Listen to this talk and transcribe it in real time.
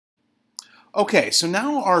Okay, so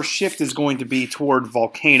now our shift is going to be toward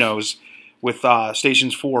volcanoes with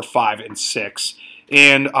stations 4, 5, and 6.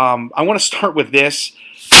 And I want to start with this.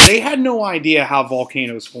 They had no idea how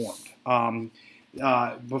volcanoes formed.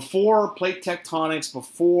 Before plate tectonics,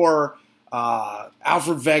 before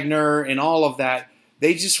Alfred Wegener and all of that,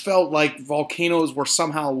 they just felt like volcanoes were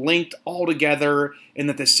somehow linked all together and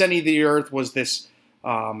that the center of the earth was this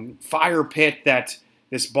fire pit,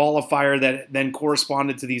 this ball of fire that then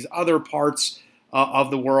corresponded to these other parts of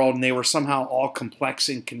the world, and they were somehow all complex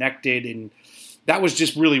and connected, and that was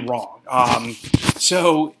just really wrong.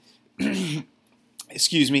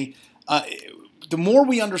 Excuse me, the more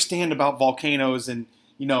we understand about volcanoes and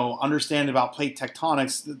understand about plate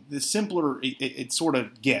tectonics, the simpler it sort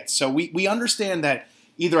of gets. So we understand that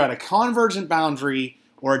either at a convergent boundary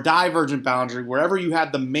or a divergent boundary, wherever you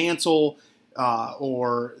have the mantle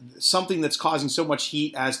or something that's causing so much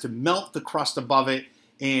heat as to melt the crust above it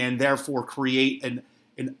and therefore create an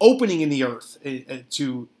opening in the earth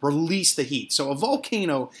to release the heat. So a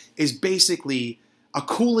volcano is basically a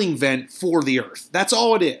cooling vent for the earth. That's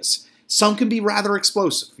all it is. Some can be rather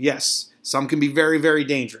explosive, yes. Some can be very, very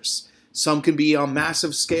dangerous. Some can be on a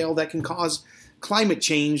massive scale that can cause climate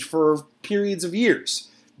change for periods of years.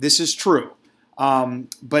 This is true.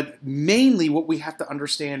 But mainly what we have to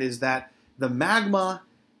understand is that the magma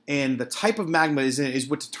and the type of magma is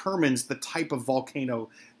what determines the type of volcano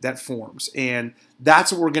that forms. And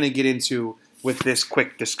that's what we're going to get into with this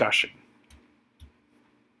quick discussion.